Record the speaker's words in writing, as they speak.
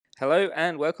Hello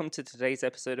and welcome to today's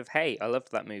episode of Hey, I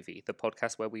Loved That Movie, the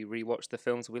podcast where we rewatch the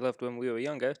films we loved when we were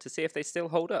younger to see if they still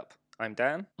hold up. I'm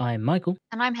Dan. I'm Michael.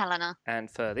 And I'm Helena.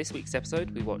 And for this week's episode,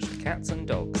 we watched Cats and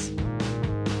Dogs.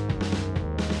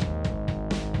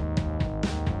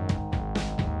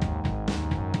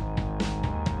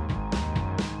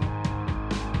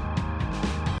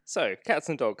 So, Cats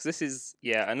and Dogs, this is,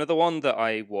 another one that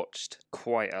I watched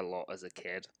quite a lot as a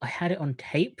kid. I had it on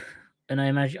tape, and I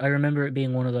remember it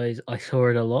being one of those, I saw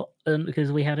it a lot,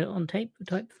 because we had it on tape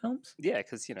type films. Yeah,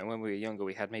 because, when we were younger,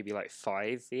 we had maybe like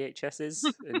 5 VHSs,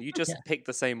 and you just picked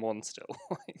the same one still.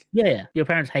 Yeah, your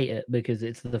parents hate it because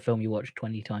it's the film you watched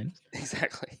 20 times.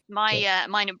 Exactly. Mine,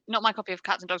 not my copy of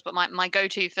Cats and Dogs, but my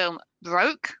go-to film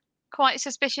broke quite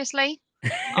suspiciously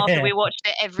after we watched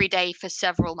it every day for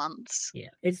several months. Yeah,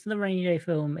 it's the rainy day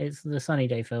film, it's the sunny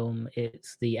day film,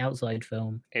 it's the outside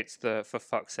film. It's the, for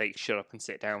fuck's sake, shut up and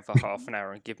sit down for half an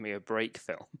hour and give me a break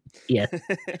film. Yeah.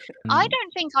 I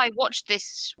don't think I watched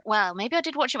this, well, maybe I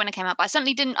did watch it when it came out, but I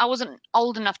certainly didn't, I wasn't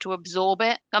old enough to absorb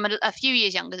it. I'm a few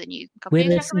years younger than you.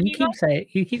 You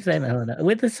keep saying that, Helena.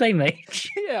 We're the same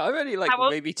age. Yeah, I'm only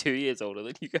maybe 2 years older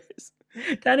than you guys.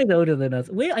 Dan is older than us.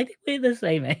 I think we're the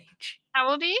same age. How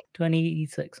old are you?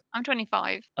 26. I'm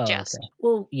 25. Oh, just. Okay.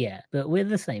 Well, yeah, but we're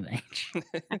the same age.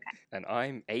 Okay. And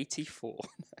I'm 84.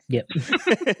 Yep.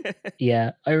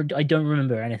 Yeah, I don't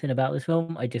remember anything about this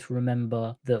film. I just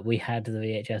remember that we had the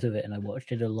VHS of it and I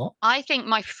watched it a lot. I think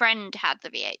my friend had the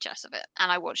VHS of it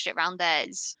and I watched it around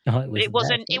theirs. Oh, It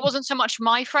wasn't so much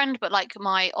my friend, but like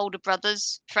my older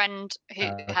brother's friend who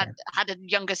had a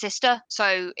younger sister.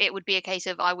 So it would be a case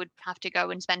of I would have to go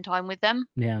and spend time with them.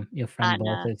 Yeah, your friend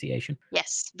by association.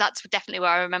 Yes, that's definitely where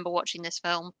I remember watching this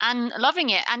film and loving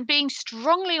it and being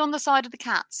strongly on the side of the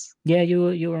cats. Yeah,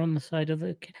 you were on the side of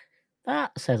the.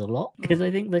 That says a lot because I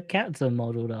think the cats are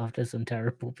modelled after some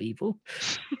terrible people.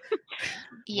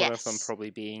 Yes. One of them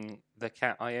probably being the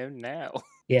cat I own now.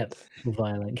 Yep, the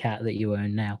violent cat that you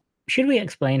own now. Should we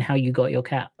explain how you got your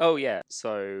cat? Oh, yeah.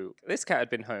 So this cat had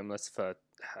been homeless for,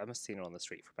 I must have seen it on the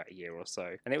street for about a year or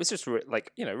so. And it was just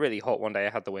really hot one day. I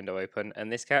had the window open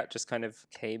and this cat just kind of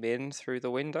came in through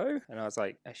the window. And I was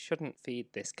like, I shouldn't feed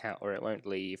this cat or it won't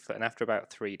leave. And after about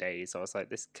 3 days, I was like,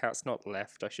 this cat's not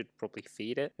left. I should probably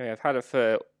feed it. I mean, I've had her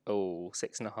for,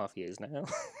 6.5 years now.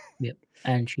 Yep.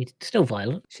 And she's still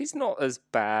violent. She's not as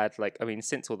bad.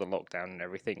 Since all the lockdown and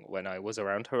everything, when I was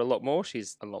around her a lot more,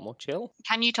 she's a lot more chill.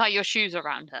 Can you tie your shoes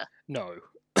around her? No.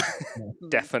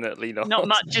 Definitely not. Not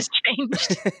much has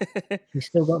changed. She's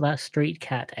still got that street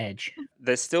cat edge.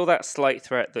 There's still that slight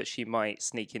threat that she might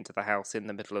sneak into the house in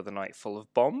the middle of the night full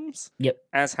of bombs. Yep.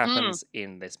 As happens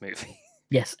in this movie.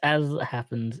 Yes, as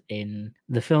happens in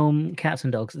the film Cats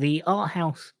and Dogs, the art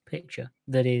house picture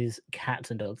that is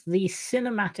Cats and Dogs, the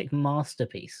cinematic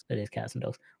masterpiece that is Cats and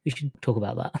Dogs. We should talk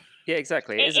about that. Yeah,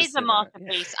 exactly. It is a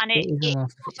masterpiece, and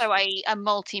it's also a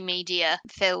multimedia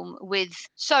film with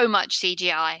so much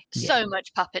CGI, so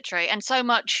much puppetry, and so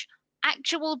much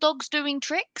actual dogs doing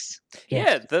tricks.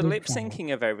 Yes, the lip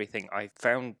syncing of everything I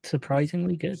found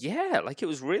surprisingly good. Yeah, it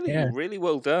was really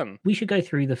well done. We should go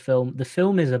through the film. The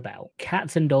film is about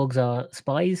cats and dogs are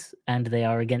spies and they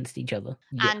are against each other.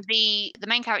 And the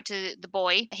main character, the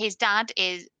boy, his dad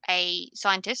is a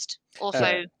scientist,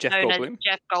 also Jeff known Goldblum. as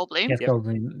Jeff Goldblum. Jeff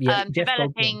Goldblum. Yeah,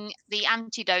 developing the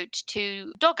antidote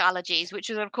to dog allergies, which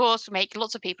is, of course, make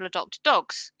lots of people adopt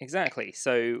dogs. Exactly.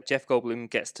 So Jeff Goldblum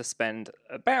gets to spend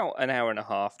about an hour and a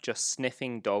half just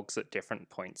sniffing dogs at different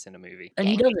points in a movie. And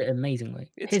he does it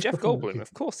amazingly. It's Jeff Goldblum,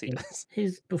 of course he does.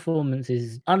 His performance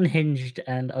is unhinged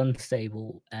and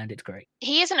unstable, and it's great.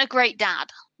 He isn't a great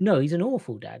dad. No, he's an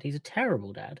awful dad. He's a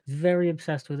terrible dad. Very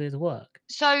obsessed with his work.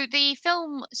 So the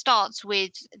film starts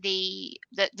with the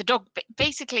dog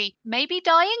basically maybe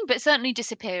dying, but certainly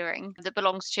disappearing, that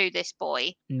belongs to this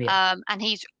boy. Yeah. And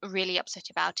he's really upset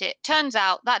about it. Turns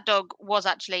out that dog was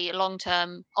actually a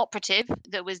long-term operative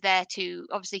that was there to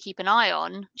obviously keep an eye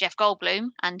on Jeff Goldblum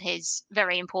and his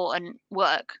very important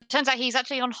work. Turns out he's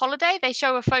actually on holiday. They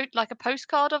show a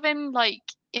postcard of him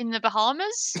in the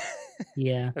Bahamas.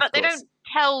 Yeah. But they don't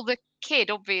tell the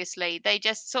kid, obviously. They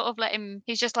just sort of let him,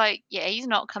 he's just like, yeah, he's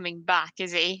not coming back,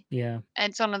 is he? Yeah. And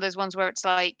it's one of those ones where it's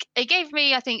like, it gave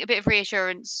me, I think, a bit of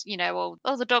reassurance,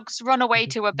 the dog's run away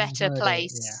to a better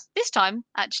place. Yeah. This time,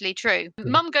 actually true. Yeah.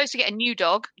 Mum goes to get a new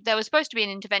dog. There was supposed to be an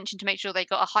intervention to make sure they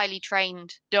got a highly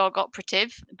trained dog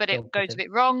operative, but it goes a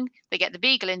bit wrong. They get the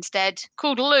beagle instead,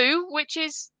 called Lou, which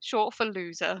is short for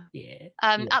loser. Yeah.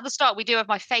 At the start, we do have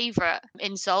my favourite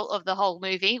insult of the whole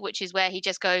movie, which is where he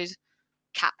just goes,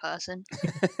 cat person.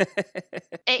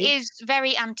 It is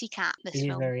very anti-cat, this It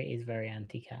film. is very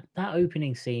anti-cat. That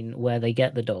opening scene where they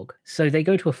get the dog. So they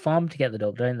go to a farm to get the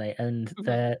dog, don't they? And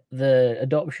the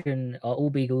adoption are all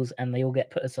beagles, and they all get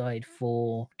put aside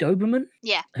for Doberman,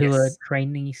 Yeah, who are Yes.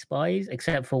 trainee spies,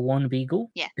 except for one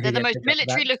beagle. yeah. who They're the gets most picked up back.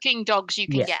 military-looking dogs you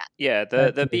can Yeah. get. Yeah,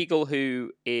 That's the good. beagle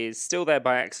who is still there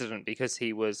by accident because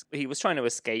he was trying to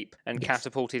escape and Yes.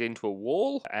 catapulted into a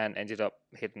wall and ended up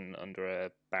hidden under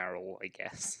a barrel, I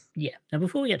guess. Yeah. Now,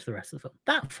 before we get to the rest of the film,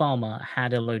 that farmer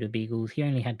had a load of beagles. He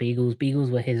only had beagles. Beagles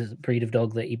were his breed of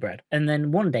dog that he bred. And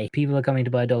then one day, people are coming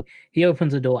to buy a dog. He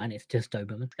opens the door and it's just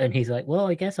Doberman. And he's like, well,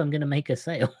 I guess I'm going to make a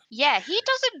sale. Yeah, he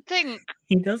doesn't think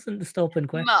He doesn't stop and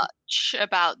question. much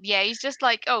about. Yeah, he's just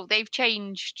like, oh, they've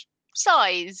changed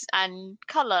size and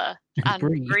color and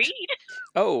breed.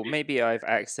 Oh, maybe I've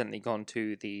accidentally gone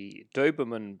to the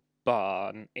Doberman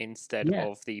barn instead Yeah.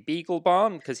 of the Beagle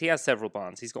barn, because he has several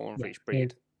barns. He's got one for Yeah, each he has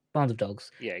breed. barns of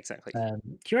dogs. Yeah, exactly. Do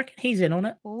you reckon he's in on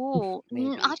it? Oh, Maybe.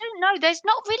 I don't know. There's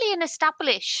not really an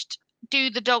established. Do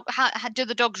the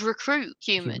dogs recruit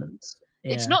humans?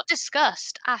 It's Yeah. not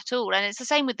discussed at all, and it's the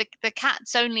same with the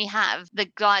cats. Only have the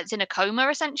guy that's in a coma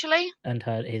essentially. And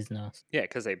his nurse. Yeah,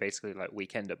 because they basically like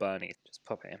Weekend at Bernie, just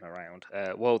puppet him around.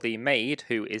 Well, the maid,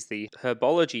 who is the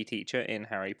herbology teacher in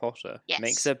Harry Potter,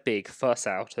 makes Yes. a big fuss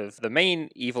out of the main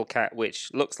evil cat,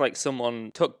 which looks like someone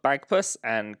took Bagpuss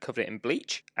and covered it in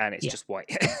bleach, and it's Yeah. just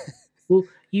white. Well,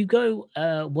 you go,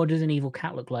 what does an evil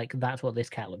cat look like? That's what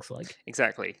this cat looks like.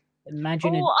 Exactly.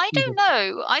 Imagine Oh, I evil don't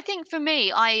know. I think for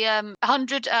me, Lady and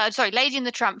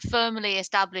the Tramp firmly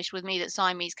established with me that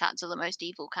Siamese cats are the most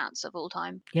evil cats of all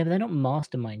time. Yeah, but they're not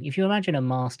mastermind. If you imagine a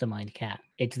mastermind cat,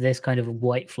 it's this kind of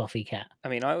white fluffy cat. I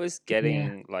mean, I was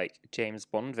getting like James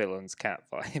Bond villain's cat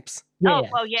vibes. Oh, Yeah,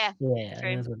 well, yeah. yeah,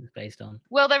 true. that's what it's based on.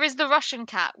 Well, there is the Russian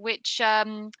cat, which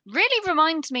really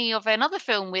reminds me of another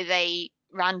film with a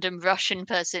random Russian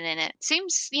person in it.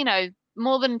 Seems,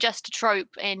 more than just a trope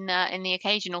in the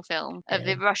occasional film of the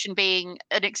Yeah. Russian being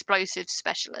an explosive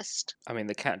specialist, I mean,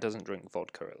 the cat doesn't drink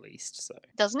vodka at least, so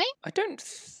doesn't he? I don't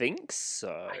think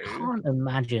so. I can't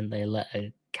imagine they let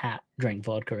a cat drink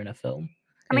vodka in a film.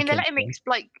 I mean, they let him kids'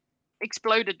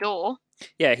 explode a door.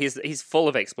 Yeah, he's full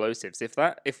of explosives.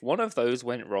 If one of those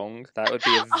went wrong, that would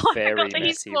be a Oh my very God, he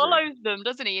messy room. swallows them,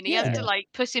 doesn't he? And he has to, Yeah. like,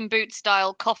 Puss in Boots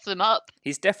style cough them up.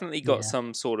 He's definitely got Yeah.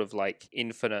 some sort of like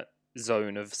infinite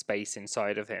zone of space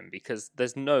inside of him, because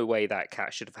there's no way that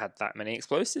cat should have had that many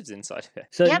explosives inside of it.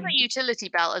 So He has a utility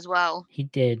belt as well, he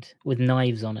did with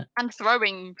knives on it. and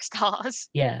throwing stars.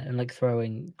 Yeah, and like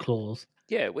throwing claws.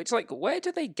 Yeah, which like, where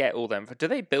do they get all them? Do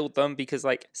they build them? Because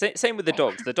like, same with the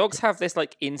dogs. The dogs have this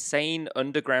like insane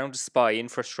underground spy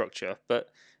infrastructure, but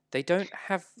they don't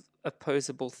have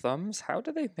opposable thumbs. How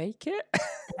do they make it?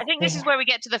 I think this is where we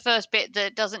get to the first bit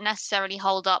that doesn't necessarily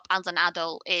hold up as an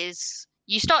adult, is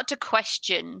you start to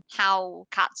question how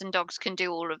cats and dogs can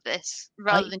do all of this,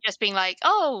 rather than just being like,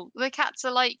 oh, the cats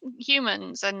are like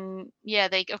humans, and yeah,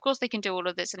 of course they can do all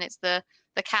of this, and it's the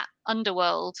cat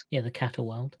underworld. Yeah, the Catter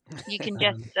World. You can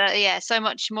just so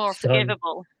much more Starring-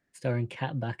 forgivable. Starring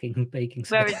cat backing baking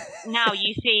soda. Whereas now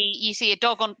you see a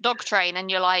dog train, and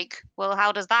you're like, well,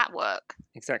 how does that work?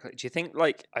 Exactly. Do you think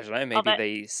like, I don't know, maybe bet-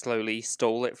 they slowly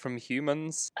stole it from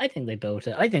humans? I think they built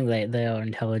it. I think they are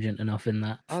intelligent enough in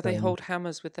that. Oh, they film. hold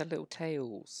hammers with their little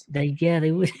tails. They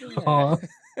would. Yeah. Aw.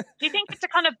 Do you think it's a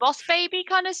kind of boss baby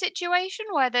kind of situation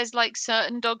where there's like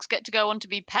certain dogs get to go on to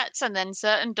be pets, and then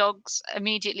certain dogs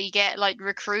immediately get like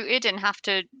recruited and have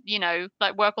to,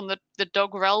 like work on the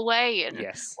dog railway and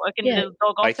Yes. work in Yeah. little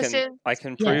dog I offices?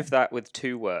 can Yeah. prove that with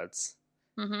 2 words.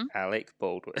 Mm-hmm. Alec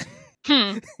Baldwin.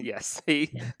 Hmm. Yes,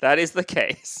 Yeah. that is the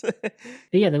case. But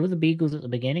yeah, there were the beagles at the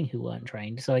beginning who weren't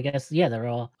trained. So I guess there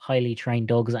are highly trained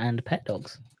dogs and pet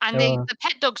dogs. And There the, are- the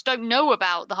pet dogs don't know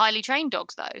about the highly trained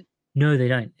dogs though. No, they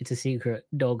don't. It's a secret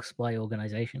dog spy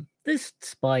organization. This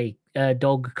spy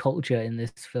dog culture in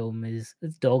this film this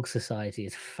dog society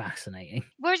is fascinating.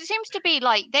 Whereas it seems to be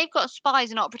like they've got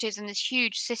spies and operatives in this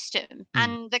huge system,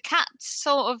 and the cat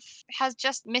sort of has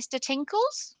just Mr.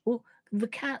 Tinkles. Well,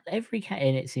 every cat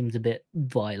in it seems a bit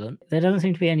violent. There doesn't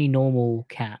seem to be any normal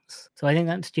cats. So I think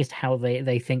that's just how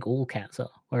they think all cats are.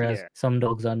 Whereas Yeah. some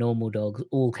dogs are normal dogs,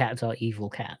 all cats are evil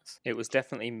cats. It was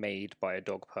definitely made by a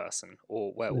dog person,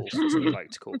 or werewolf, as we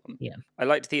like to call them. Yeah. I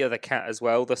liked the other cat as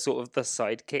well, the sort of the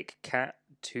sidekick cat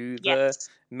to the Yes.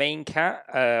 main cat.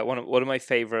 One of my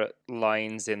favorite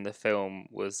lines in the film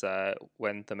was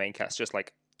when the main cat's just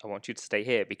like, "I want you to stay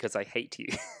here because I hate you."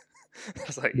 I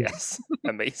was like, Yeah. yes,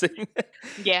 amazing.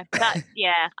 Yeah,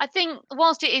 I think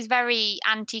whilst it is very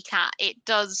anti-cat, it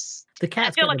does. The I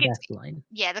cats feel get like the it's best line.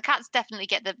 the cats definitely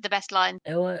get the best line.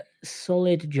 There were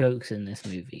solid jokes in this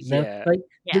movie. Yeah.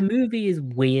 Yeah. The movie is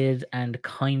weird and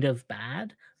kind of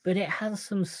bad, but it has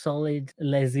some solid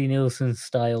Leslie Nielsen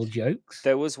style jokes.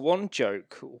 There was one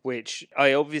joke which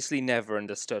I obviously never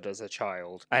understood as a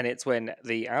child, and it's when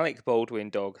the Alec Baldwin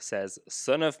dog says,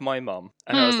 "Son of my mum,"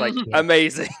 and I was like, Hmm. Yeah.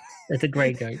 amazing. That's a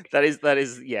great joke. That is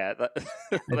yeah. That's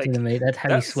Like, amazing. That's how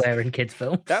you that's- swear in kids'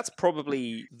 films. that's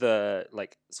probably the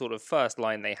sort of first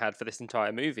line they had for this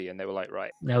entire movie, and they were like,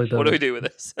 right, Now we what do both- we do with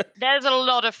this? There's a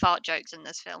lot of fart jokes in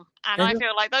this film, and I There's a-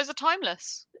 feel like those are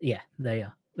timeless. Yeah, they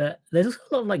are. There's also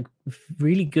a lot of like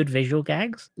really good visual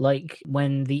gags, like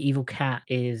when the evil cat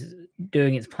is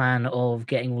doing its plan of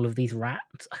getting all of these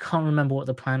rats. I can't remember what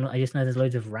the plan was. I just know there's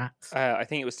loads of rats. I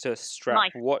think it was to strap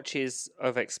Knife. watches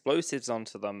of explosives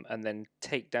onto them and then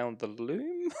take down the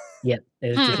loom. Yep, it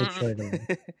was just Hmm. destroy them.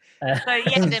 So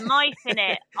yeah, the mice in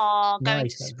it are going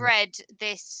Nice, to that's spread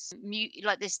this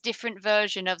this different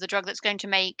version of the drug that's going to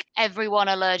make everyone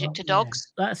allergic Oh, to yeah.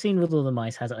 dogs. That scene with all the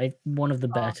mice has one of the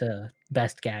Oh.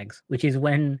 best gags, which is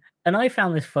when, and I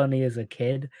found this funny as a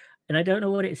kid, and I don't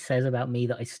know what it says about me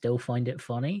that I still find it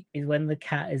funny, is when the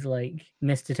cat is like,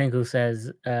 Mr. Tinkle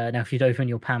says, now if you'd open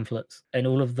your pamphlets, and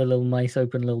all of the little mice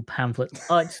open little pamphlets.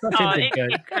 Oh, it's such Oh, a good it's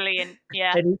joke. brilliant.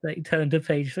 Yeah. And he's like, turn to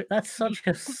page 3. That's such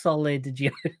a solid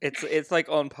joke. It's like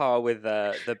on par with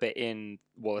the bit in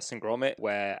Wallace and Gromit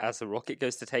where as the rocket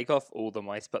goes to take off, all the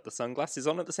mice put the sunglasses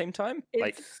on at the same time.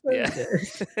 It's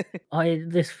so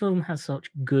good. This film has such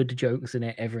good jokes in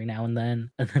it every now and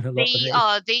then a lot of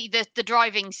it. The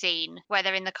driving scene where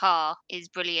they're in the car is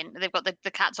brilliant. They've got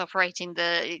the cats operating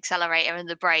the accelerator and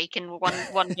the brake, and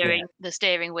one doing the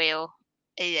steering wheel.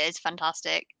 It's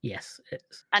fantastic. Yes,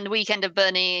 it's And Weekend of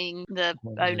Burning the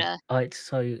owner.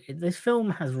 This film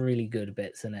has really good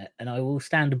bits in it, and I will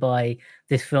stand by.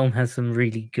 This film has some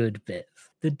really good bits.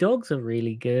 The dogs are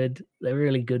really good. They're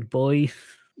really good boys.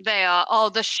 They are.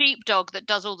 The sheepdog that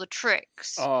does all the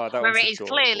tricks. Oh, that where was it is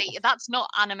clearly that's not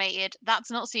animated.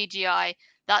 That's not CGI.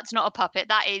 That's not a puppet.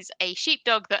 That is a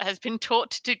sheepdog that has been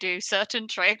taught to do certain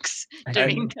tricks,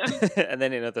 doing them. and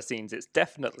then in other scenes, it's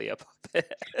definitely a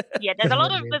puppet. Yeah, there's a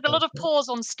lot of puppet. paws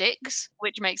on sticks,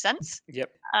 which makes sense.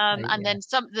 Yep. And Yeah.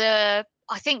 then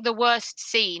I think the worst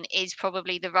scene is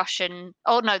probably the Russian.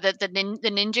 Oh no, the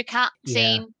ninja cat Yeah.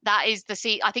 scene. That is the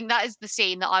scene. I think that is the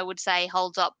scene that I would say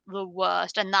holds up the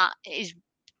worst, and that is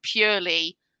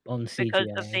purely On because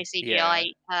CGI. of the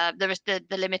CGI. There is the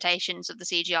limitations of the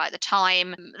CGI at the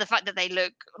time, the fact that they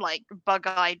look like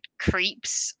bug-eyed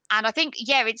creeps. And I think,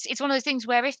 it's one of those things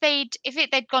where if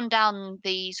they'd gone down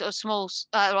the sort of small,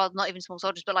 well, not even small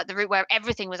soldiers, but like the route where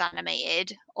everything was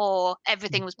animated or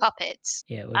everything was puppets,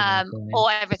 Yeah, it would have been fine. or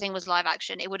everything was live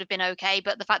action, it would have been okay.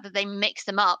 But the fact that they mix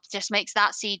them up just makes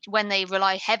that when they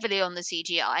rely heavily on the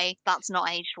CGI, that's not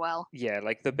aged well. Yeah,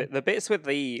 like the bits with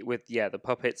the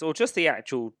puppets or just the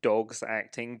actual dogs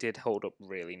acting did hold up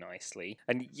really nicely.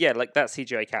 And yeah, like that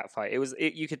CGI cat fight,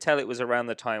 you could tell it was around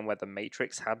the time where the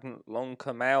Matrix hadn't long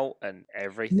come out and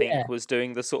everything Yeah. was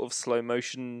doing the sort of slow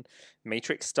motion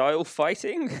Matrix style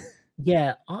fighting.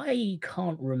 Yeah, I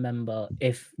can't remember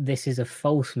if this is a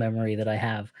false memory that I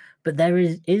have, but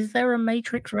is there a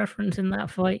Matrix reference in that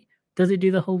fight? Does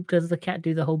the cat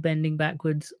do the whole bending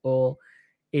backwards, or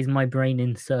is my brain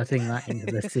inserting that into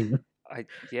the scene?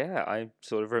 I'm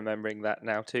sort of remembering that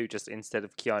now too. Just instead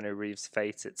of Keanu Reeves'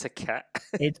 face, it's a cat.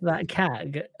 It's that cat.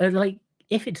 Like,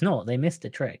 if it's not, they missed a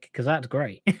trick, because that's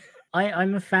great.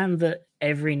 I'm a fan that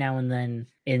every now and then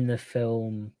in the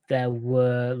film there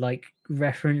were like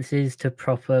references to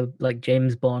proper like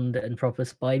James Bond and proper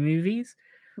spy movies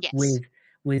Yes.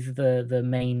 with the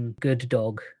main good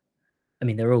dog. I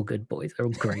mean, they're all good boys. They're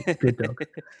all great good dogs.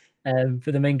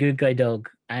 For the main good guy dog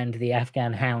and the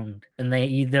Afghan hound, and they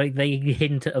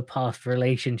hint at a past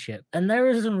relationship, and there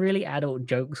are some really adult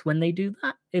jokes when they do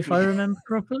that, if I remember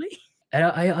properly. And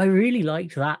I really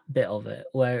liked that bit of it,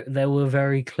 where there were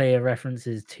very clear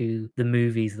references to the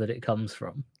movies that it comes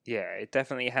from. Yeah, it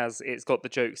definitely has. It's got the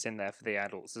jokes in there for the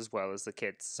adults as well as the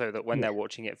kids, so that when they're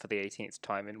watching it for the 18th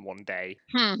time in one day,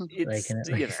 it's can at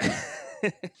you least- know.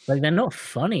 Like, they're not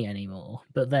funny anymore,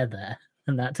 but they're there,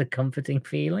 and that's a comforting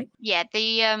feeling. Yeah,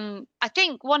 I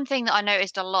think one thing that I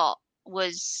noticed a lot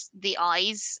was the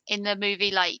eyes in the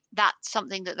movie. Like, that's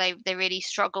something that they really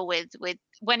struggle with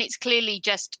when it's clearly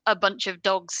just a bunch of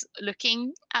dogs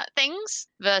looking at things,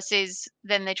 versus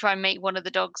then they try and make one of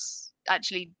the dogs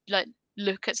actually like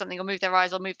look at something or move their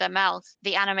eyes or move their mouth.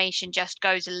 The animation just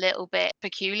goes a little bit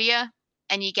peculiar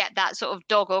and you get that sort of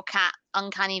dog or cat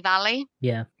uncanny valley.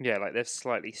 Yeah, Yeah, like they've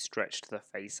slightly stretched the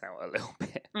face out a little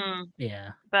bit.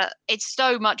 yeah. But it's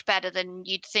so much better than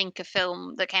you'd think a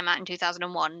film that came out in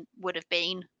 2001 would have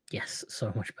been. Yes,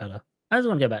 so much better. I just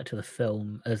want to go back to the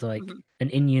film as like Mhm. an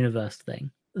in-universe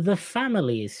thing. The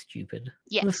family is stupid.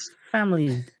 The Yes. family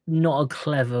is not a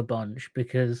clever bunch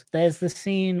because there's the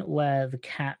scene where the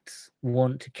cats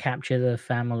want to capture the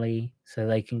family so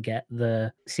they can get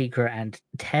the secret and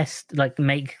test, like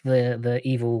make the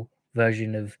evil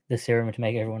version of the serum to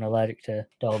make everyone allergic to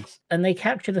dogs. And they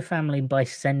capture the family by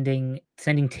sending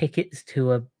tickets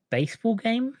to a baseball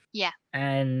game. Yeah.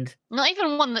 And Not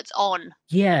even one that's on.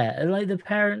 yeah, like the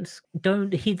parents don't.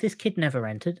 This kid never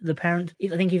entered. The parents,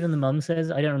 I think even the mum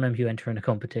says, "I don't remember you entering a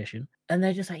competition," and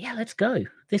they're just like, "Yeah, let's go.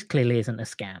 This clearly isn't a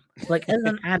scam." Like as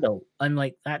an adult, I'm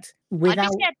like, "That's I'd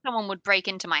without." be scared someone would break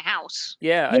into my house.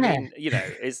 Yeah, I Yeah. mean,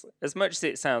 as much as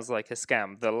it sounds like a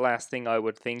scam, the last thing I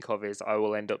would think of is I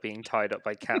will end up being tied up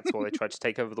by cats while they try to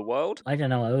take over the world. I don't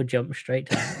know. I would jump straight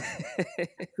to that.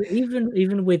 But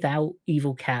even without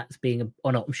evil cats being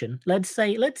an option, let's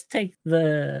take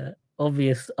the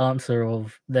obvious answer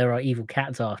of there are evil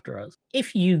cats after us.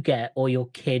 If you get or your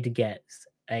kid gets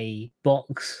a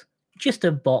box, just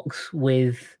a box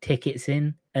with tickets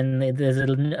in, and there's a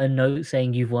note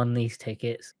saying you've won these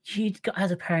tickets,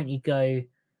 as a parent you'd go,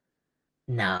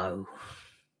 no,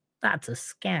 that's a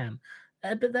scam.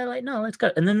 But they're like, no, let's go.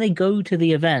 And then they go to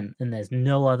the event and there's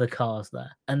no other cars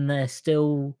there. And they're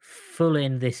still full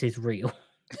in, this is real.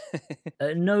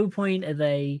 At no point are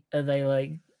they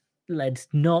like, let's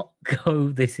not go,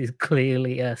 this is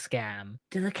clearly a scam.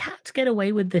 Do the cats get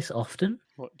away with this often?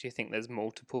 What do you think? There's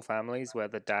multiple families where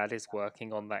the dad is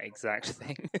working on that exact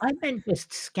thing. I meant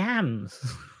just scams.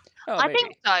 Oh, I maybe.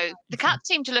 think so. The cats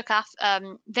seem to look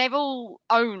after. They're all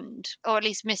owned, or at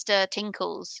least Mr.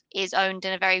 Tinkles is owned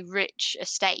in a very rich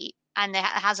estate, and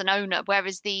has an owner.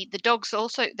 Whereas the dogs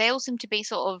also, they all seem to be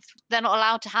sort of, they're not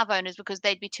allowed to have owners because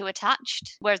they'd be too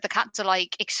attached. Whereas the cats are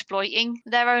like exploiting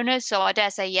their owners. So I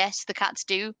dare say yes, the cats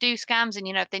do scams, and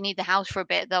if they need the house for a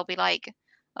bit, they'll be like,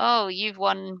 oh, you've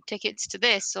won tickets to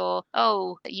this, or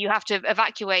oh, you have to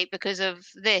evacuate because of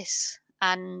this.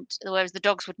 And whereas the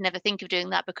dogs would never think of doing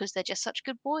that because they're just such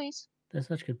good boys. They're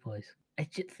such good boys.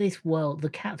 This world, the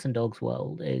cats and dogs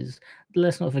world, is.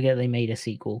 Let's not forget they made a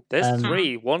sequel. There's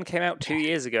 3. One came out 2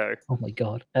 years ago. Oh my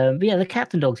god. But yeah, the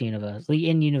cats and dogs universe, the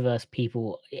in-universe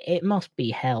people, it must be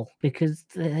hell because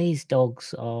these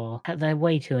dogs they're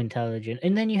way too intelligent.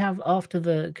 And then you have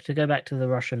to go back to the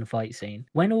Russian fight scene,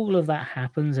 when all of that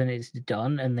happens and it's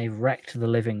done and they've wrecked the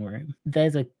living room,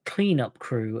 there's a cleanup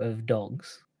crew of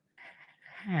dogs.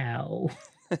 How?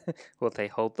 Well, they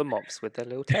hold the mops with their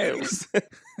little tails.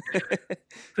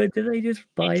 But do they just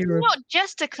buy It's not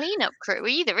just a cleanup crew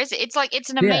either, is it? It's like it's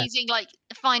an amazing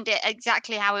find it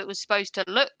exactly how it was supposed to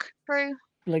look crew.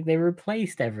 like they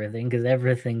replaced everything because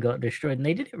everything got destroyed and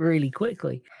they did it really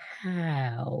quickly.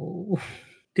 How?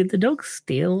 Did the dogs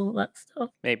steal all that stuff?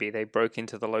 Maybe they broke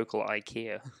into the local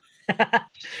IKEA.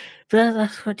 But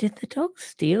that's what, did the dogs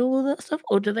steal all that stuff?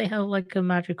 Or do they have like a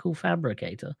magical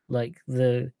fabricator? Like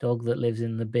the dog that lives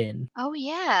in the bin? Oh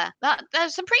yeah,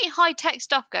 there's some pretty high tech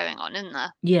stuff going on, isn't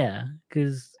there? Yeah,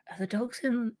 because are the dogs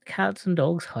and cats and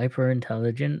dogs hyper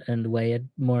intelligent and way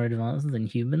more advanced than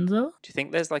humans are? Do you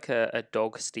think there's like a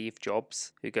dog Steve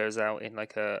Jobs who goes out in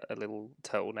like a little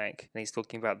turtleneck and he's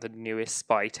talking about the newest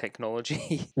spy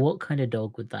technology? What kind of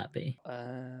dog would that be?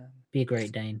 Be a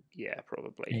Great Dane. Yeah,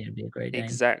 probably. Yeah, it'd be a Great Dane.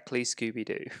 Exactly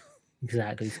Scooby-Doo.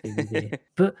 Exactly, Scooby-Doo.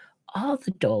 But are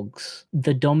the dogs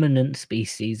the dominant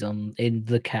species in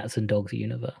the cats and dogs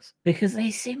universe? Because they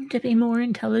seem to be more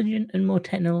intelligent and more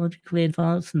technologically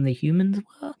advanced than the humans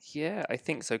were. Yeah, I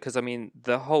think so. Because, I mean,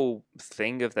 the whole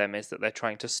thing of them is that they're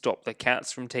trying to stop the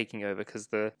cats from taking over because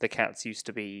the cats used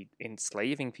to be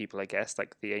enslaving people, I guess,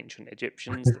 like the ancient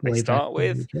Egyptians that they Way back start in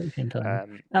with. Egyptian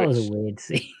time. That was a weird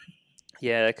scene.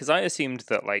 Yeah, because I assumed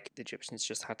that, like, the Egyptians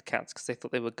just had cats because they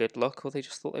thought they were good luck or they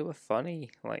just thought they were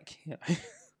funny. Like,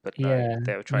 But no, Yeah,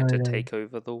 they were trying to no. take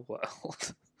over the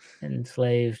world.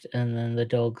 Enslaved, and then the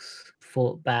dogs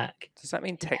fought back. Does that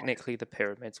mean technically the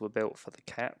pyramids were built for the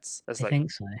cats as I like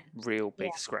think so. real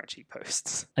big scratchy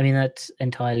posts? I mean, that's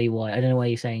entirely why. I don't know why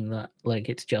you're saying that. Like,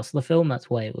 it's just the film. That's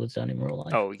why it was done in real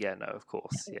life. Oh yeah, no, of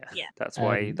course, yeah. Yeah. That's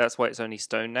why it's only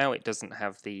stone now. It doesn't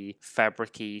have the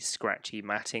fabricy, scratchy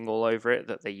matting all over it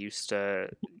that they used to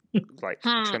like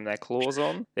trim their claws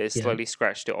on. They slowly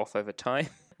scratched it off over time.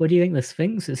 What do you think the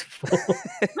Sphinx is for?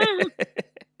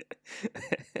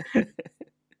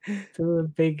 To a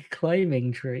big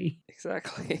climbing tree.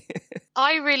 Exactly.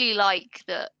 I really like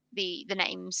that the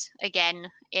names again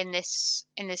in this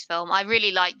film. I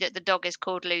really like that the dog is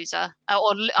called Loser, I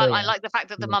yeah. like the fact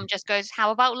that the Yeah. mum just goes,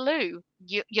 "How about Lou?"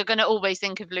 You're going to always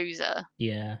think of Loser.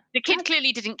 Yeah. The kid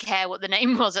clearly didn't care what the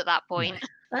name was at that point.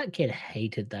 That kid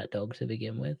hated that dog to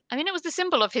begin with. I mean, it was the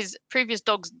symbol of his previous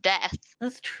dog's death.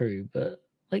 That's true, but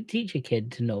like teach your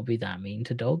kid to not be that mean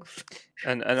to dogs.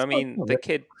 And It's I not- mean, not the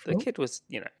really fault. kid was,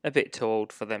 a bit too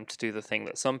old for them to do the thing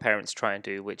that some parents try and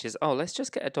do, which is, oh, let's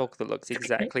just get a dog that looks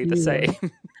exactly the Yeah.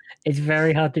 same. It's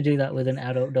very hard to do that with an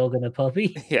adult dog and a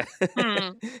puppy. Yeah. Hmm.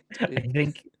 I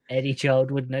think any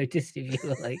child would notice if you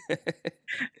were like,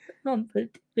 "No, but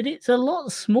it's a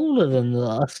lot smaller than the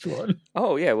last one."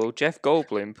 Oh yeah, well Jeff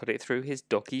Goldblum put it through his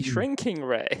doggy Mm. shrinking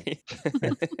ray.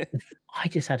 I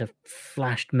just had a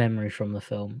flashed memory from the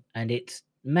film, and it's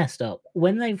messed up.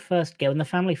 When the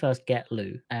family first get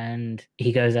Lou, and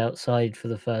he goes outside for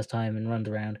the first time and runs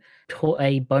around,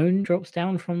 a bone drops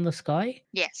down from the sky,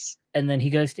 Yes. and then he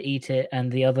goes to eat it,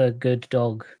 and the other good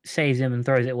dog saves him and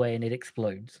throws it away, and it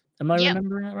explodes. Am I Yep.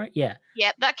 remembering that right? Yeah.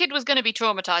 Yeah, that kid was going to be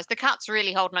traumatized. The cats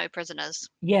really hold no prisoners.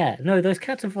 Yeah, no, those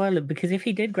cats are violent because if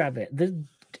he did grab it, the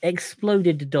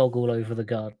exploded dog all over the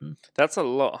garden. That's a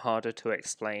lot harder to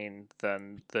explain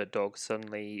than the dog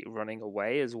suddenly running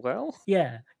away as well.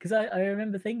 Yeah, because I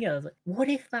remember thinking, I was like, what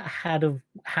if that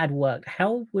had worked?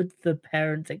 How would the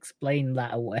parents explain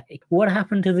that away? What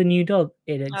happened to the new dog?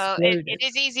 It exploded. It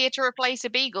is easier to replace a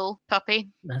beagle puppy.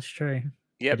 That's true.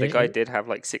 Yeah, It the is- guy did have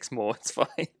like 6 more. It's fine.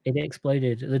 It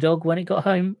exploded. The dog, when it got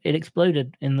home, it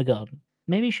exploded in the garden.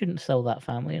 Maybe you shouldn't sell that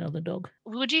family another dog.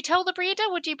 Would you tell the breeder?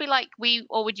 Would you be like, we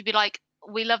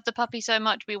love the puppy so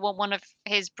much, we want one of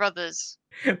his brothers?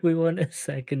 We want a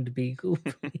second beagle,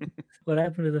 please. What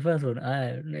happened to the first one?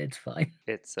 It's fine.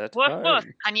 It's at Woof, home. woof.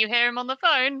 And you hear him on the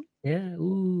phone. Yeah,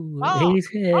 ooh, Oh, he's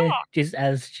here. oh. Just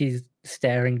as she's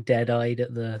staring dead-eyed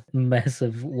at the mess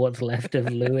of what's left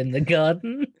of Lou in the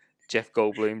garden. Jeff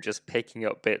Goldblum just picking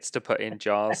up bits to put in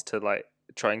jars to like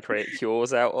try and create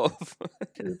cures out of.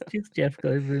 Just Jeff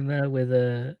Goldblum there with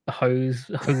a hose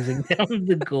hosing down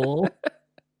the gore.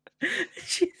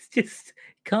 She's just,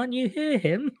 can't you hear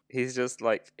him? He's just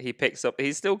like he's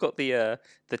still got the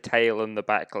tail and the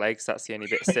back legs. That's the only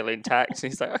bit still intact.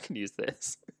 And he's like, I can use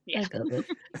this. Yeah. That does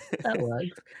it. That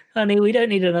works. Honey, we don't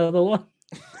need another one.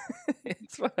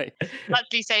 It's fine.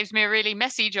 Actually saves me a really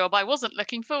messy job I wasn't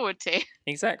looking forward to.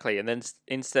 Exactly. And then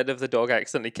instead of the dog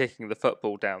accidentally kicking the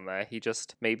football down there, he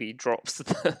just maybe drops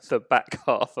the back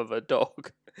half of a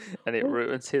dog and it Oh.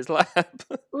 ruins his lab.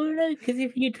 Well, no, because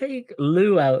if you take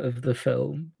Lou out of the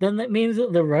film, then that means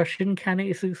that the Russian can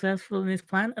is successful in his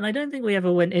plan. And I don't think we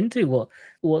ever went into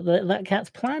what that cat's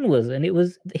plan was. And it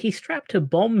was he strapped a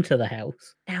bomb to the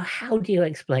house. Now, how do you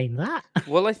explain that?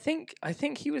 Well, I think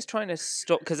he was trying to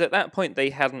stop because at that point they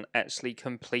hadn't actually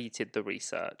completed the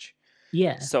research.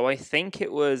 Yeah, So I think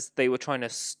it was they were trying to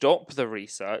stop the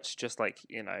research, just like,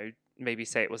 maybe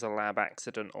say it was a lab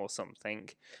accident or something.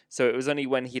 So it was only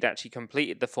when he'd actually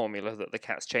completed the formula that the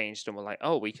cats changed and were like,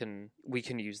 oh, we can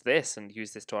use this and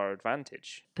use this to our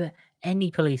advantage. but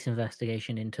any police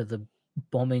investigation into the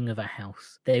bombing of a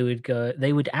house, they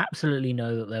would absolutely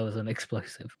know that there was an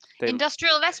explosive. They-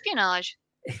 Industrial espionage.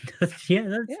 Yeah,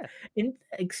 that's Yeah.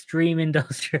 extreme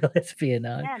industrial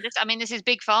espionage. Yeah, this is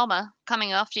Big Pharma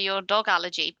coming after your dog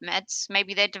allergy meds.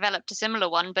 Maybe they developed a similar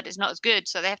one, but it's not as good,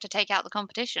 so they have to take out the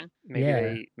competition.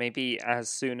 Maybe as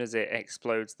soon as it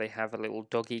explodes, they have a little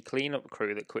doggy cleanup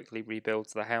crew that quickly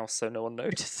rebuilds the house so no one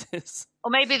notices. Or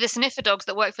maybe the sniffer dogs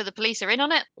that work for the police are in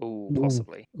on it, Ooh,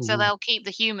 possibly. so Ooh. they'll keep the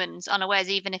humans unawares,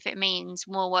 even if it means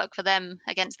more work for them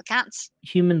against the cats.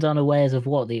 Humans unawares of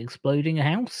what? The exploding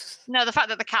house? No, the fact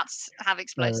that the cats have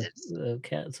explosives. The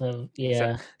cats have,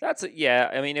 yeah.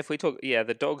 I mean, if we talk,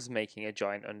 the dog's making a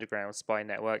giant underground spy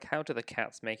network. How do the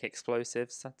cats make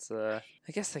explosives? That's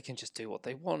I guess they can just do what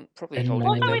they want. Probably And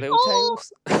holding then- their little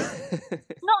tails.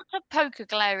 Not to poke a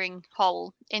glaring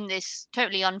hole in this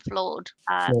totally unflawed.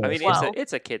 Flaws. I mean, Well-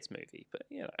 it's a kids movie, but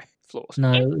flaws.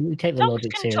 No, we take the dogs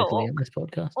logic can seriously talk. in this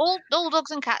podcast. All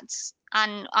dogs and cats,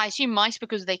 and I assume mice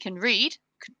because they can read,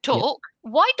 could Yep. talk.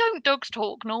 Why don't dogs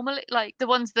talk normally? Like the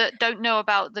ones that don't know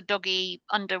about the doggy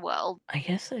underworld. I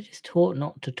guess they're just taught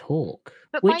not to talk.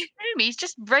 But by Which whom? He's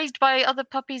just raised by other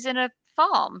puppies in a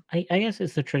farm. I guess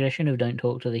it's the tradition of don't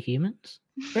talk to the humans.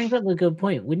 Brings up a good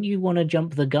point. Wouldn't you want to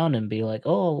jump the gun and be like,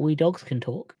 oh, we dogs can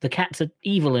talk? The cats are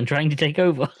evil and trying to take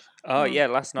over. Oh Mm. yeah,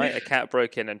 last night a cat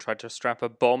broke in and tried to strap a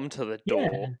bomb to the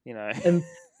door.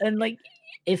 And like,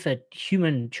 if a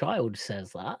human child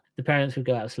says that, the parents would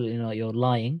go, absolutely not, you're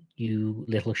lying, you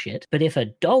little shit. But if a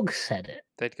dog said it,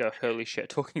 They'd go, holy shit,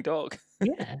 talking dog.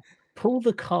 yeah, pull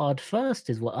the card first,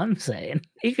 is what I'm saying.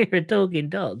 If you're a talking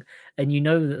dog and you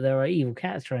know that there are evil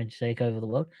cats trying to take over the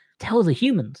world, tell the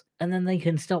humans, and then they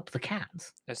can stop the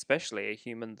cats. Especially a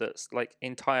human that's like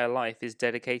entire life is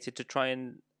dedicated to try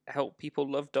and help people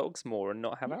love dogs more and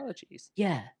not have allergies.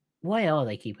 Yeah. Why are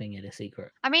they keeping it a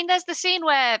secret? I mean, there's the scene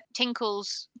where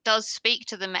Tinkles does speak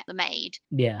to the maid,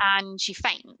 Yeah. and she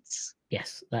faints.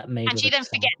 Yes, that made. And she then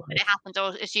forgets that it happened,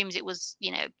 or assumes it was,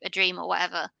 a dream or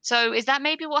whatever. So is that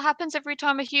maybe what happens every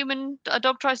time a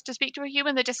dog tries to speak to a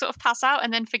human? They just sort of pass out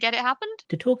and then forget it happened?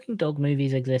 Do talking dog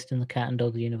movies exist in the cat and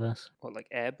dog universe? What, like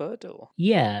Air Bud or?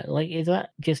 Yeah, like is that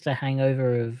just a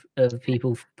hangover of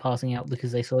people passing out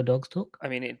because they saw dogs talk? I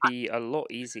mean, it'd be a lot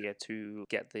easier to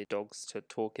get the dogs to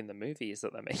talk in the movies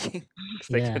that they're making because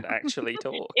they Yeah. can actually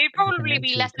talk. It'd probably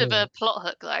be actually less of do a it. plot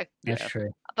hook, though. That's Yeah.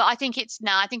 true. But I think it's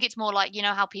more like,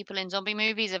 how people in zombie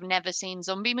movies have never seen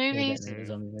zombie They movies. don't know the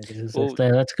zombie movies Well,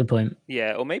 exist. That's a good point.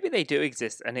 Yeah, or maybe they do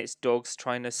exist and it's dogs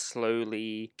trying to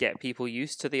slowly get people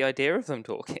used to the idea of them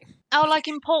talking. Oh, like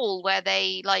in Paul, where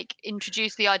they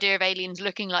introduce the idea of aliens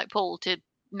looking like Paul to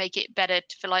make it better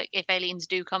for if aliens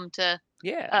do come to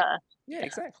Yeah. Earth. Yeah,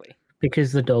 exactly.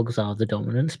 Because the dogs are the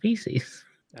dominant species.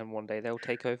 And one day they'll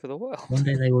take over the world. One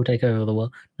day they will take over the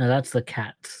world. No, that's the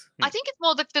cats. I think it's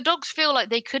more the dogs feel like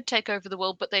they could take over the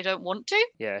world, but they don't want to.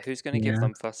 Yeah, who's going to give Yeah.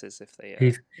 them fusses if they,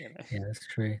 Who's- you know? Yeah, that's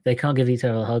true. They can't give each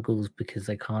other huggles because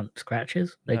they can't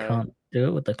scratches. They No. can't do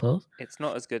it with their claws. It's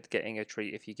not as good getting a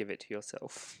treat if you give it to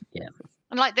yourself.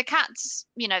 And the cats,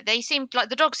 they seem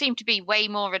the dogs seem to be way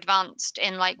more advanced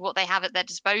in what they have at their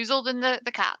disposal than the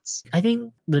cats. I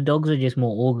think the dogs are just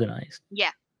more organized.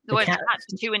 The Whereas the cats-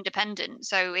 cats are too independent,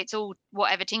 so it's all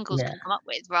whatever Tinkles Yeah. can come up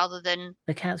with rather than.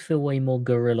 The cats feel way more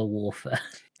guerrilla warfare.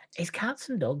 Is cats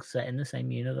and dogs set in the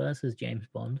same universe as James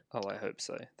Bond? Oh, I hope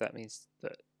so. That means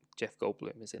that Jeff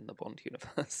Goldblum is in the Bond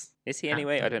universe. Is he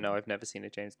anyway? I don't know. I've never seen a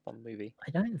James Bond movie.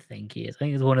 I don't think he is. I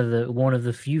think it's one of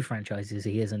the few franchises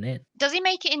he isn't in. Does he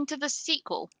make it into the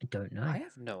sequel? I don't know. I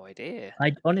have no idea.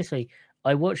 I honestly,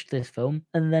 I watched this film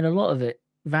and then a lot of it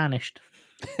vanished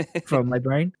from my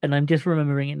brain, and I'm just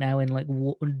remembering it now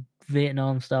in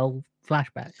Vietnam style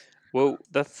flashbacks. Well,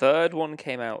 the third one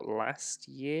came out last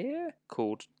year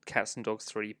called Cats and Dogs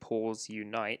 3 Paws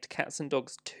Unite. Cats and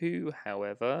Dogs 2,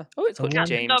 however. Oh, it's got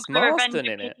Cats and James Dogs for Revenge Marsden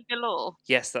of in it. Kitty Galore.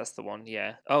 Yes, that's the one,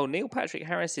 yeah. Oh, Neil Patrick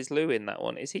Harris is Lou in that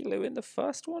one. Is he Lou in the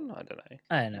first one? I don't know.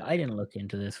 I don't know. I didn't look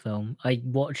into this film. I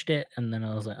watched it and then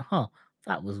I was like, huh,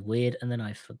 that was weird, and then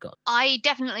I forgot. I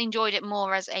definitely enjoyed it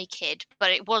more as a kid, but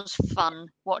it was fun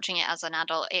watching it as an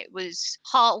adult. It was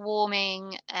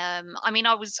heartwarming. I mean,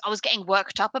 I was getting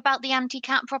worked up about the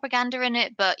anti-cat propaganda in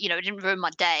it, but it didn't ruin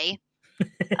my day.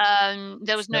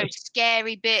 There was no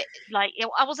scary bit.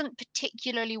 I wasn't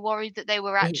particularly worried that they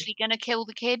were actually going to kill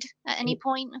the kid at any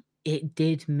point. It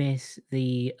did miss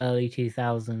the early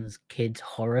 2000s kids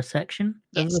horror section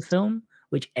of the Yes. film,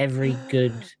 which every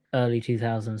good early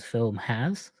 2000s film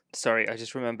has. Sorry, I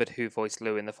just remembered who voiced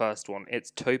Lou in the first one.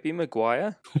 It's Tobey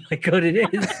Maguire. Oh my god, it is.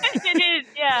 It is,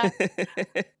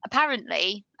 yeah.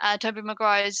 Apparently, Tobey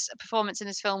Maguire's performance in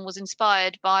this film was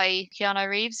inspired by Keanu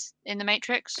Reeves in The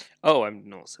Matrix. Oh, I'm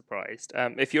not surprised.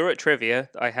 If you're at trivia,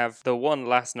 I have the one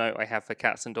last note I have for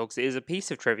Cats and Dogs. It is a piece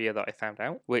of trivia that I found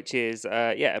out, which is,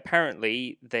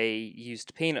 apparently they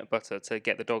used peanut butter to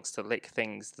get the dogs to lick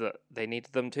things that they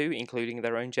needed them to, including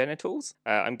their own genitals.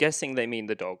 I'm guessing they mean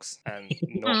the dogs and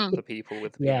not the people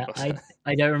with the Yeah, peanut butter.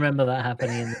 I don't remember that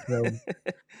happening in the film.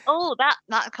 Oh,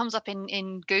 that comes up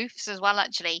in goofs as well,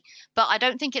 actually. But I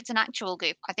don't think it's an actual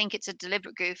goof. I think it's a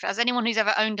deliberate goof. As anyone who's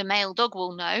ever owned a male dog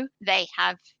will know, they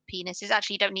have penises.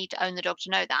 Actually, you don't need to own the dog to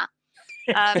know that.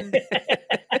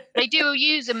 They do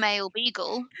use a male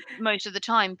beagle most of the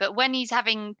time, but when he's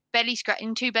having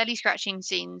in two belly scratching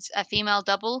scenes, a female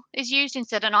double is used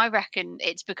instead, and I reckon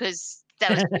it's because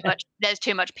there's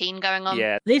too much peen going on.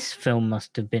 Yeah, This film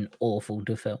must have been awful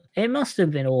to film. It must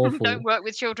have been awful. Don't work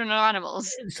with children or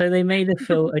animals. So they made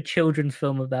a children's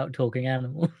film about talking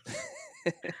animals.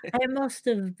 It must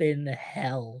have been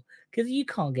hell, because you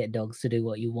can't get dogs to do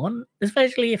what you want,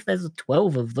 especially if there's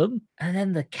 12 of them. And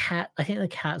then I think the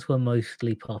cats were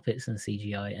mostly puppets and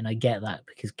CGI, and I get that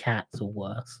because cats are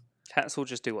worse. cats will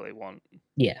just do what they want.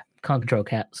 Yeah, can't control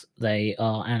cats. They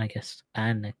are anarchists.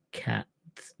 Cats.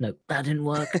 No, that didn't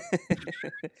work.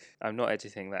 I'm not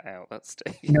editing that out. That's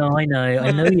Steve. No, I know.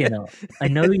 I know you're not. I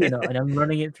know you're not. And I'm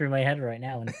running it through my head right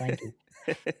now, and thank you.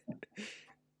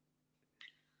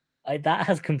 That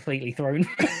has completely thrown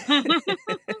me.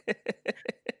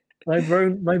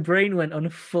 My brain went on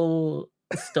full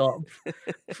stop.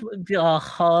 A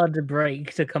hard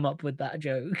break to come up with that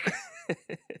joke.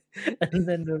 And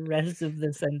then the rest of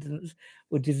the sentence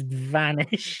would just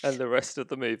vanish. And the rest of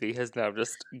the movie has now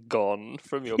just gone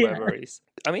from your Yeah. memories.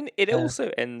 I mean, it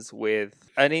also ends with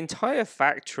an entire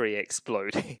factory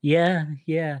exploding.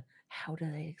 Yeah. How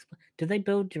do they explain? Do they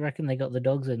build? Do you reckon they got the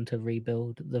dogs in to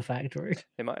rebuild the factory?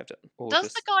 They might have done. Or Does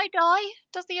just... the guy die?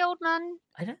 Does the old man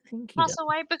I don't think he pass does.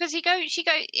 away? Because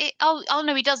oh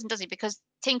no, he doesn't, does he? Because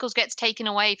Tinkles gets taken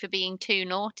away for being too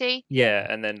naughty.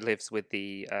 Yeah, and then lives with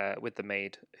the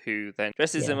maid, who then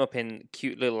dresses Yeah. him up in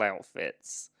cute little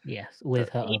outfits. Yes, with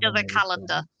her. He does other a maid calendar.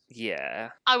 friend.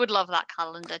 Yeah. I would love that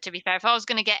calendar, to be fair. If I was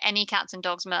going to get any cats and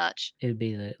dogs merch, It would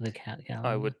be the cat calendar.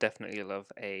 I would definitely love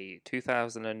a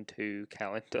 2002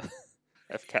 calendar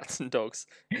of cats and dogs.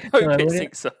 Hope I it want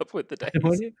it- syncs up with the I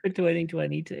want days. it for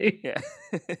 2022. Yeah.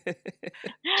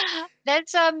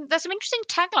 there's some interesting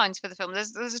taglines for the film.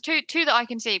 There's two that I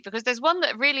can see, because there's one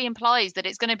that really implies that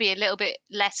it's going to be a little bit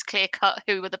less clear cut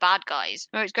who are the bad guys.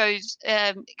 Where it goes,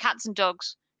 cats and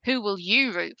dogs, who will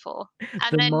you root for?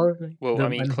 And then, Well, I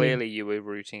mean, clearly you were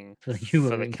rooting for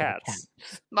the cats.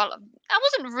 well, I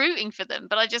wasn't rooting for them,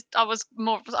 but I was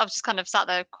just kind of sat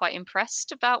there quite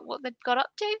impressed about what they'd got up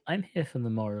to. I'm here for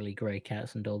the morally grey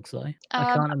cats and dogs, though.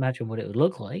 I Um, can't imagine what it would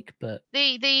look like, but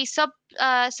The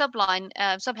subline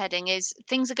subheading is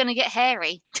things are going to get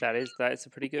hairy. That is a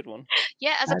pretty good one.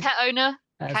 Yeah, as a That's- pet owner,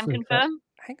 that's can the confirm.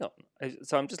 Hang on.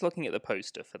 So I'm just looking at the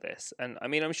poster for this, and I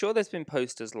mean, I'm sure there's been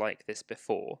posters like this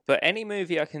before, but any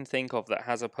movie I can think of that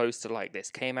has a poster like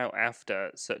this came out after,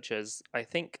 such as, I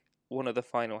think, one of the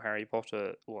final Harry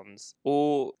Potter ones,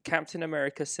 or Captain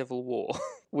America Civil War,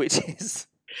 which is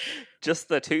just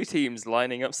the two teams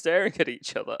lining up staring at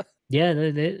each other. Yeah,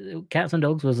 the Cats and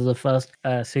Dogs was the first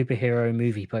superhero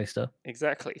movie poster.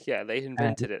 Exactly. Yeah, they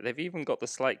invented it. They've even got the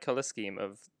slight color scheme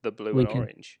of the blue We and can-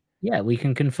 orange. Yeah, we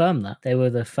can confirm that. They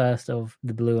were the first of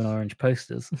the blue and orange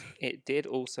posters. It did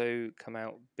also come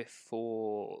out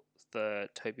before the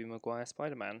Tobey Maguire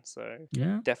Spider-Man, so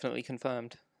Yeah, definitely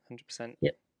confirmed. 100%.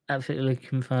 absolutely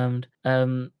confirmed.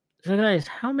 So guys,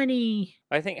 how many...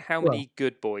 I think how many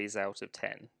good boys out of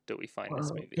 10 do we find this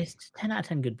Well, movie? it's 10 out of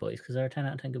 10 good boys, because there are 10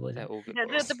 out of 10 good boys. They're all good The,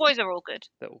 boys. the boys are all good.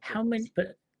 They're all good How boys. many?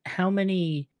 But how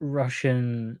many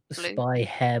Russian Blue. spy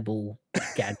hairball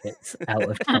gadgets out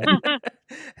of 10?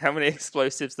 How many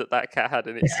explosives that cat had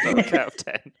in its stomach out of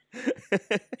 10?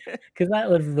 Because that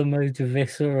was the most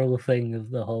visceral thing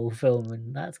of the whole film,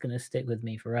 and that's going to stick with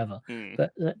me forever. Hmm.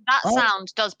 But That I-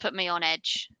 sound does put me on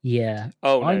edge. yeah,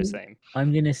 Oh, no, I'm- same.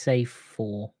 I'm going to say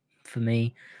 4 for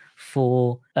me.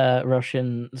 4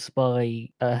 Russian spy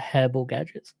hairball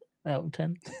gadgets out of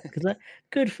 10. Because that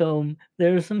good film,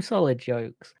 there are some solid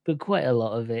jokes, but quite a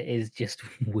lot of it is just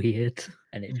weird,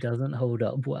 and it doesn't hold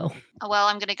up well. Well,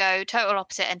 I'm going to go total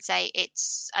opposite and say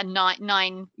it's a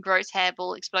 9 gross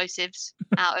hairball explosives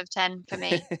out of 10 for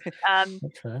me.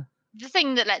 That's fair. The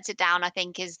thing that lets it down, I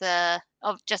think, is the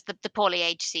poorly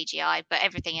aged CGI, but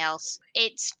everything else,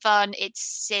 it's fun, it's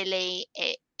silly,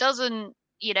 it doesn't,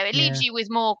 it leaves you with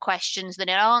more questions than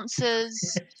it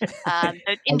answers.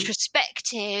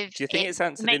 Introspective. Do you think it's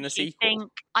answered in the makes you sequel?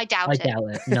 think. I doubt I it. doubt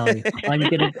it. No,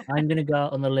 I'm gonna go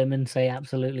out on the limb and say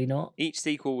absolutely not. Each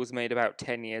sequel was made about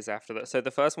 10 years after that. So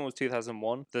the first one was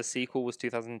 2001, the sequel was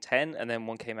 2010, and then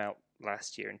one came out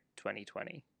last year in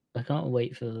 2020, I can't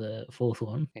wait for the fourth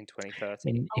one in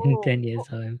 2030. in 10 years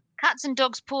Oh. time. Cats and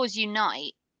Dogs Paws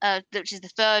Unite, which is the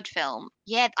third film.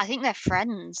 Yeah, I think they're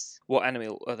friends. What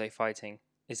animal are they fighting?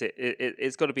 Is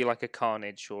it's got to be like a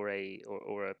Carnage or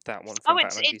that one from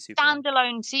It's Batman v Superman.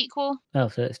 standalone sequel. Oh,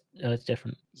 so it's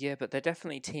different. Yeah, but they're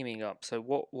definitely teaming up. So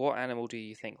what animal do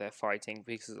you think they're fighting?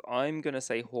 Because I'm gonna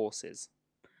say horses.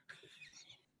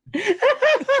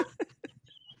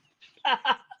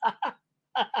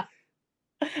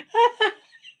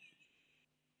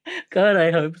 God,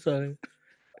 I hope so.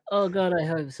 Oh God, I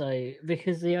hope so.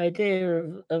 Because the idea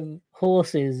of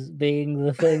horses being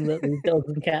the thing that these dogs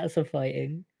and cats are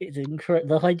fighting is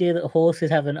incredible. The idea that horses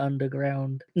have an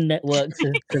underground network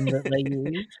system that they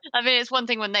use. I mean, it's one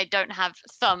thing when they don't have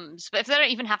thumbs, but if they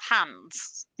don't even have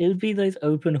hands, It would be those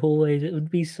open hallways. It would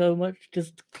be so much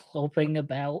just clopping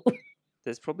about.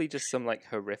 There's probably just some like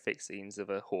horrific scenes of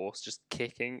a horse just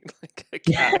kicking like a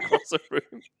cat across a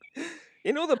room.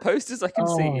 In all the posters I can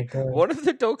Oh my see, God. one of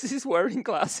the dogs is wearing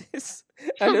glasses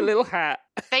and a little hat.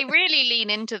 they really lean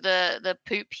into the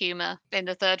poop humor in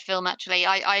the third film. Actually,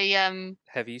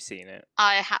 Have you seen it?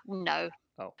 no.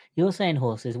 You're saying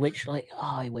horses, which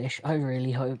I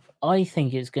really hope. I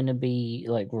think it's going to be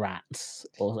like rats,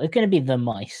 or it's going to be the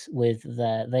mice with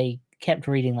they kept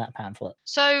reading that pamphlet.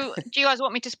 So, do you guys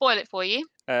want me to spoil it for you?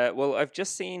 Well, I've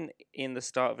just seen in the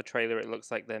start of a trailer, it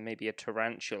looks like there may be a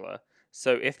tarantula.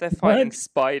 So if they're fighting What?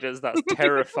 spiders, that's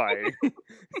terrifying.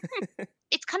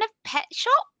 It's kind of pet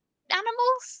shop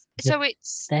animals. So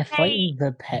it's They're a- fighting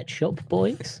the Pet Shop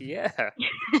Boys. Yeah,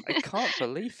 I can't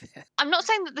believe it. I'm not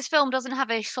saying that this film doesn't have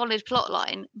a solid plot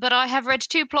line, but I have read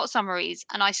 2 plot summaries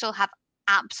and I still have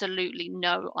absolutely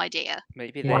no idea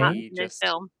Maybe Yeah. what they happened in this just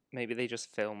film. maybe they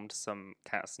just filmed some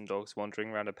cats and dogs wandering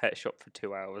around a pet shop for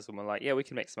 2 hours, and were like, yeah, we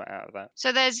can make something out of that.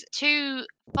 So there's 2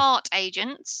 fart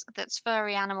agents, that's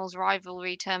furry animals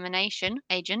rivalry termination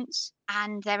agents,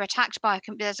 and they're attacked by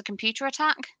there's a computer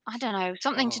attack. I don't know,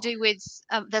 something to Oh. do with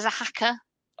there's a hacker.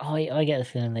 I get the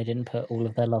feeling they didn't put all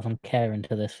of their love and care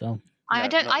into this film. I No,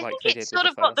 don't. not I like think they it's did with sort the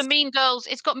of got the first. Mean Girls.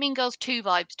 It's got Mean Girls 2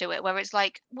 vibes to it, where it's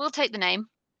like we'll take the name.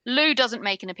 Lou doesn't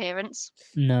make an appearance.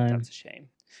 No. That's a shame.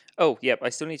 Oh, yep, I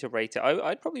still need to rate it.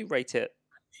 I'd probably rate it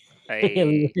Yeah, we a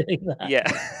were doing that. yeah.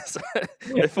 So,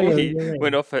 before Yeah, we you're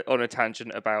went right. off on a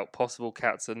tangent about possible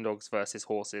cats and dogs versus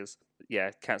horses,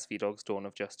 yeah, Cats v Dogs, Dawn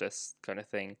of Justice kind of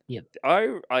thing. Yep.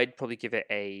 I'd probably give it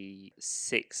a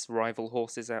 6 rival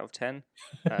horses out of 10,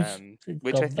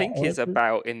 which I God, think that is was-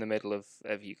 about in the middle of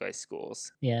you guys'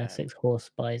 scores. Yeah, 6 horse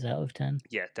spies out of 10.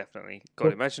 Yeah, definitely. Well,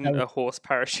 God, imagine that was- a horse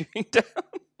parachuting down.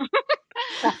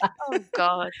 Oh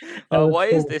God, That was Why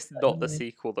is cool. this not the Anyway.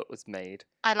 sequel that was made?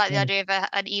 I like the Yeah. idea of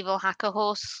an evil hacker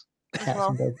horse. as Cats well.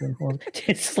 and dogs and horse.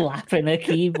 Just slapping a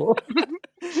keyboard.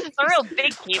 It's a real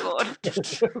big keyboard.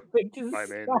 Just I'm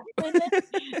in. slapping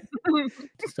it.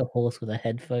 Just a horse with the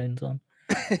headphones on,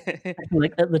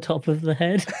 like at the top of the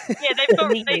head. Yeah, they've got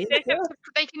The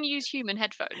they can use human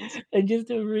headphones. And just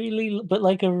a really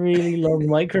long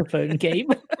microphone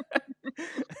cable.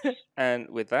 And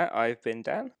with that, I've been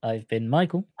Dan. I've been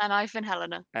Michael. And I've been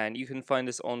Helena. And you can find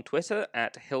us on Twitter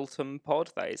at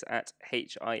HiltonPod. That is at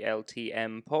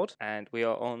HILTM Pod. And we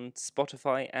are on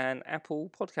Spotify and Apple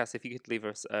Podcasts. If you could leave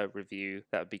us a review,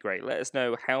 that would be great. Let us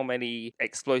know how many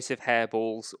explosive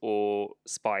hairballs or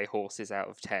spy horses out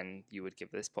of 10 you would give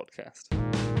this podcast.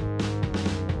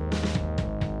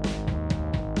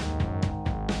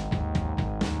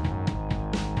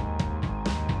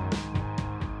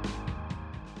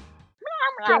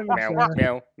 Meow, meow,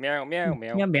 meow, meow, meow, meow,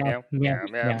 Meow, meow, meow, meow,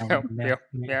 meow, meow, meow,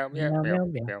 meow, meow, meow,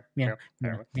 meow, meow, meow,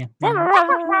 meow, meow.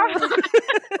 meow.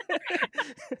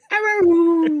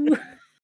 Arrow!